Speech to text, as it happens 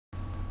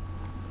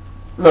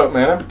Look,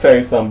 man, let me tell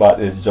you something about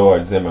this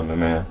George Zimmerman,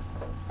 man.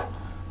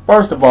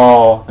 First of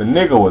all, the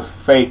nigga was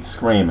fake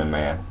screaming,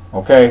 man.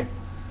 Okay?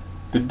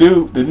 The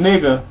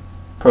nigga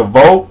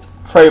provoked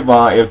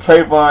Trayvon. If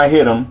Trayvon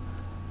hit him,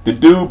 the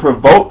dude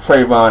provoked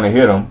Trayvon to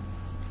hit him.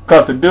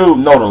 Because the dude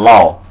know the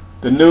law.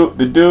 The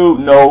dude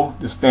know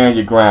the stand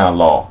your ground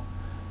law.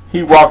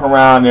 He walking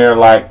around there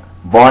like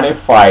Barney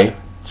Phife,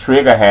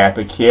 trigger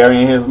happy,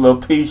 carrying his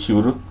little pea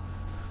shooter.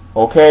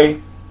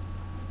 Okay?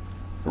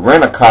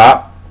 Rent a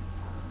cop.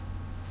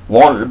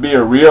 Wanted to be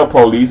a real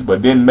police,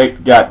 but didn't make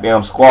the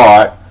goddamn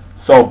squad.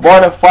 So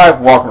Barney Phife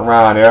walking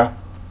around there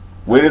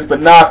with his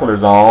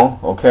binoculars on,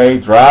 okay,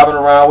 driving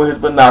around with his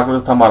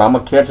binoculars, talking about I'm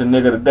gonna catch a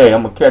nigga today.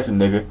 I'm gonna catch a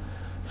nigga.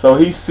 So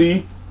he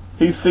see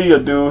a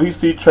dude. He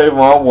see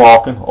Trayvon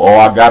walking. Oh,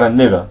 I got a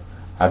nigga.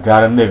 I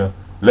got a nigga.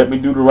 Let me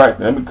do the right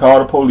thing. Let me call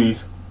the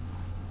police.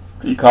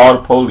 He called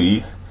the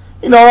police.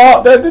 You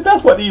know,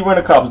 that's what these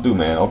rent-a-cops do,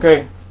 man.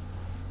 Okay.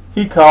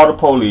 He called the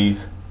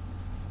police.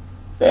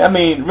 I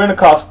mean,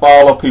 rent-a-cops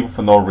follow people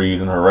for no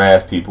reason,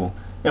 harass people,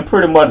 and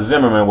pretty much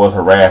Zimmerman was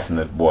harassing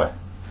this boy.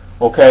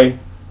 Okay,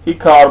 he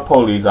called the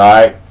police. All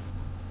right,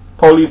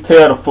 police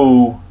tell the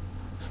fool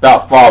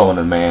stop following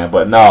the man,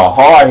 but no,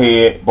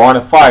 hardhead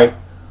Barney Phife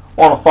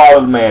want to follow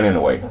the man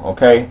anyway.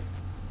 Okay,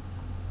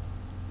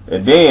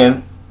 and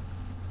then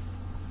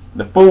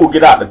the fool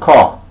get out the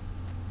car.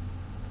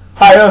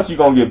 How else you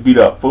gonna get beat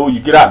up, fool?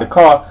 You get out the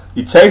car,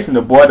 you chasing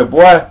the boy. The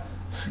boy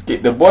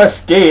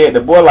scared.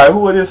 The boy like,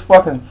 who is this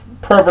fucking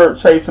pervert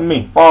chasing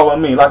me,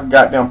 following me like a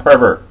goddamn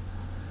pervert?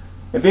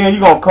 And then you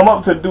gonna come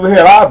up to the dude,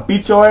 hell, I'll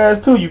beat your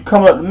ass too. You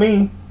come up to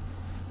me,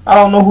 I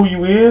don't know who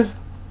you is.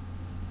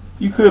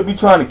 You could be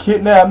trying to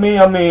kidnap me.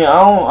 I mean,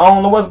 I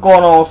don't know what's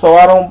going on. So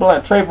I don't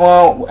blame.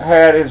 Trayvon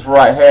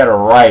had a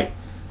right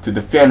to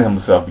defend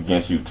himself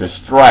against you, to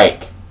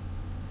strike.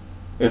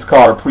 It's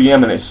called a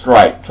preeminent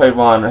strike.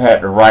 Trayvon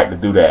had the right to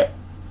do that.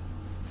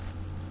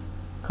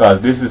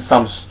 Cause this is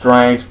some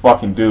strange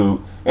fucking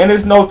dude, and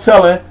there's no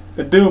telling.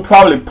 The dude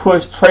probably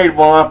pushed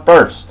Trayvon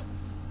first.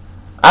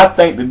 I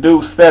think the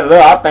dude set it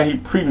up. I think he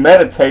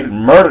premeditated,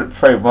 murdered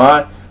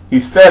Trayvon. He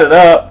set it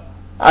up.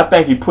 I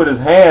think he put his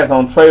hands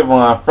on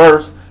Trayvon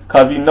first,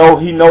 cause he know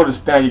to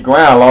stand your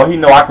ground law. He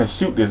know I can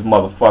shoot this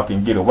motherfucker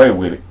and get away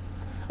with it.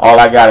 All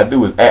I gotta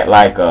do is act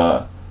like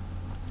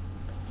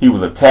he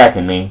was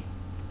attacking me.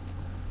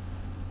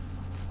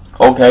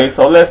 Okay,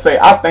 so let's say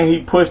I think he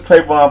pushed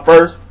Trayvon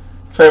first.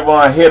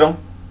 Trayvon hit him,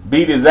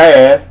 beat his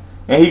ass.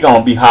 And he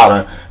gonna be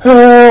hollering,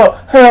 help,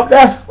 help.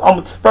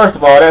 First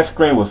of all, that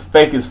scream was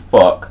fake as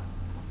fuck.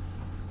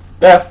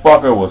 That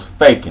fucker was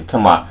faking. To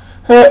my,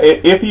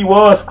 if he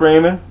was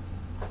screaming,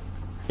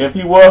 if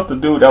he was the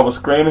dude that was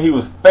screaming, he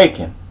was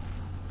faking.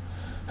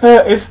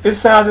 It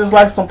sounds just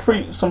like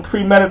some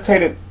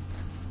premeditated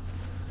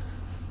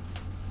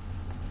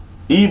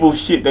evil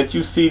shit that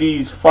you see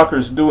these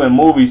fuckers do in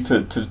movies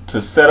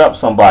to set up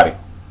somebody.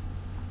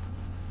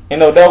 You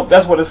know,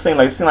 that's what it seemed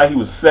like. It seemed like he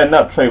was setting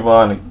up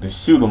Trayvon to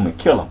shoot him and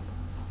kill him.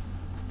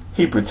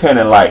 He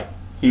pretending like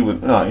he was,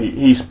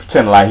 he's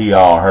pretending like he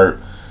all hurt.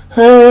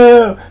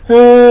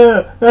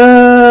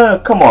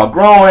 Come on,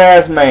 grown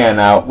ass man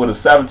out with a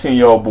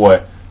 17-year-old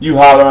boy. You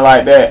hollering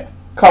like that?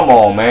 Come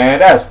on, man.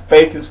 That's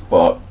fake as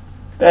fuck.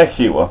 That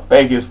shit was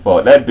fake as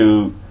fuck. That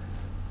dude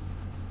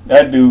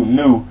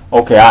knew.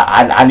 Okay,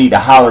 I need to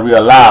holler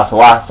real loud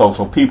so I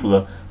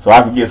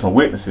can get some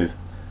witnesses.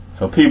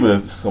 So people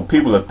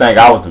will think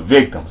I was the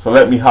victim. So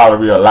let me holler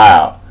real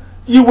loud.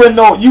 You wouldn't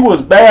know. You was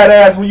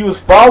badass when you was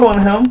following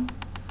him.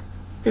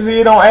 You see,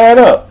 it don't add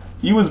up.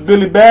 You was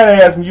Billy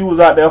Badass when you was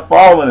out there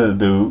following the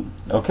dude.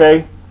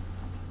 Okay?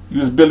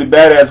 You was Billy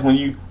Badass when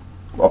you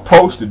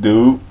approached the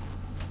dude.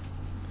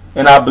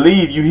 And I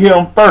believe you hit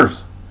him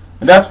first.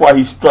 And that's why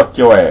he struck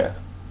your ass.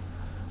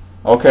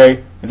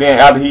 Okay? And then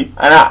after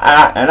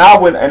I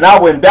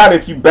wouldn't doubt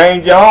if you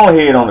banged your own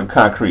head on the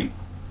concrete.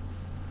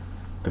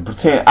 To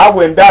pretend, I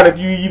wouldn't doubt if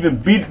you even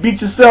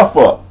beat yourself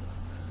up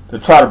to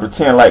try to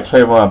pretend like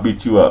Trayvon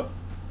beat you up.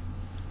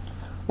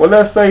 Well,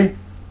 let's say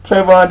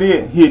Trayvon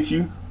did hit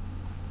you,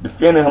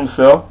 defending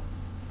himself.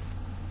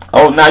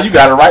 Oh, now you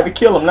got a right to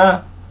kill him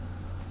now.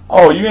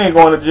 Oh, you ain't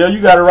going to jail. You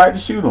got a right to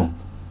shoot him.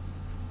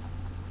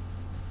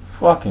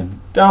 Fucking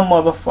dumb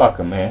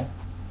motherfucker, man.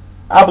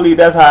 I believe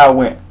that's how it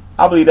went.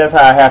 I believe that's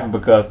how it happened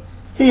because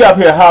he up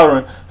here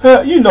hollering.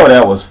 You know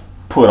that was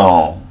put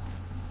on.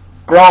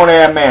 Grown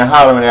ass man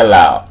hollering that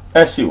loud.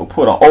 That shit was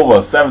put on over a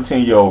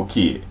 17-year-old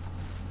kid.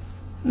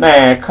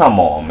 Man,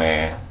 come on,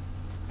 man.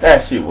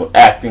 That shit was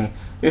acting.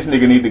 This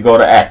nigga need to go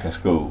to acting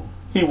school.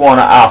 He won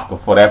an Oscar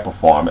for that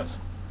performance.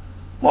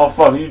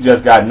 Motherfucker, you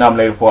just got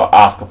nominated for an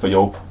Oscar for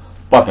your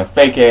fucking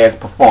fake ass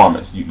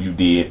performance you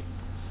did.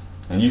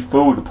 And you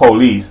fooled the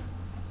police.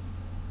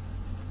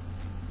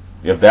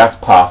 If that's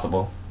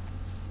possible.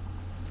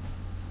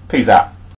 Peace out.